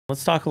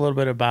Let's talk a little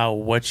bit about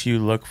what you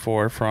look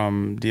for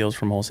from deals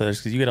from wholesalers,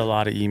 because you get a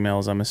lot of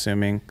emails, I'm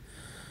assuming.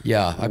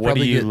 Yeah, I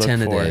probably get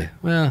 10 a day.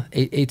 Well,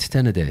 8 to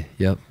 10 a day.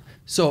 Yep.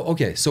 So,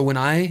 okay. So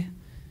let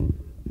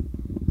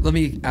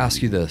me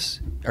ask you this.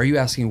 Are you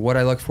asking what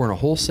I look for in a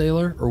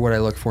wholesaler or what I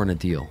look for in a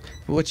deal?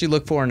 What you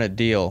look for in a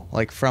deal,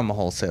 like from a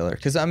wholesaler?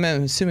 Because I'm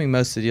assuming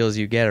most of the deals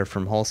you get are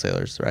from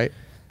wholesalers, right?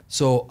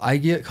 So I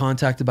get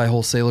contacted by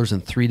wholesalers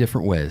in 3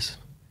 different ways.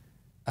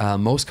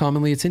 Most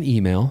commonly, it's an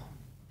email.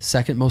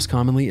 Second most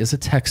commonly is a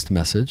text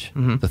message.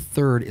 The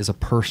third is a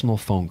personal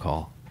phone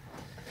call.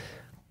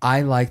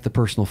 I like the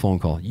personal phone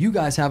call. You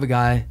guys have a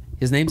guy,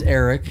 his name's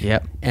Eric.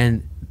 Yep.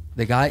 And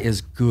the guy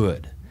is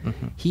good.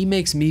 He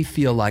makes me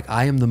feel like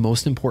I am the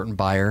most important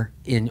buyer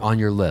on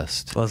your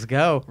list. Let's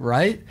go.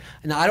 Right?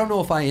 And I don't know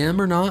if I am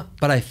or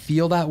not, but I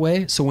feel that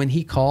way. So when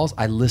he calls,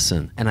 I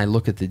listen and I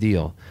look at the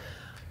deal.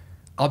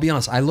 I'll be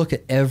honest, I look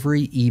at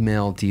every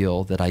email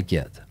deal that I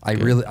get. I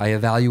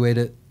evaluate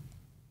it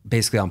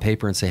basically on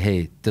paper and say,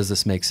 hey, does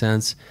this make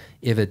sense?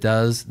 If it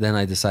does, then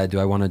I decide, do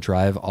I want to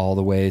drive all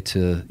the way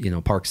to,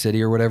 Park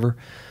City or whatever?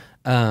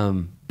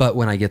 But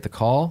when I get the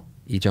call,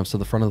 he jumps to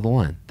the front of the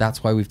line.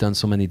 That's why we've done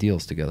so many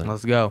deals together.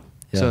 Let's go.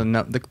 Yeah. So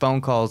the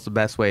phone call is the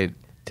best way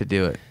to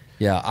do it.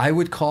 Yeah, I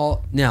would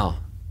call. Now,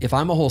 if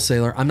I'm a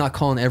wholesaler, I'm not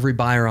calling every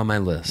buyer on my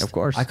list. Of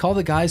course. I call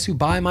the guys who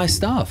buy my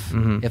stuff.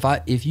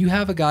 If you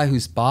have a guy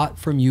who's bought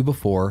from you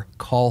before,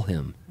 call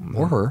him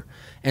or her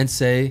and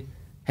say,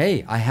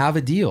 hey, I have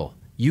a deal.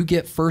 You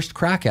get first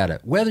crack at it.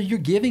 Whether you're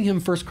giving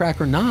him first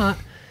crack or not,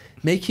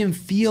 make him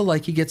feel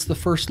like he gets the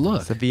first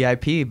look. It's a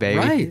VIP, baby.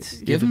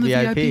 Right. Give him the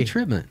VIP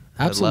treatment.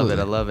 Absolutely.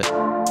 I love it.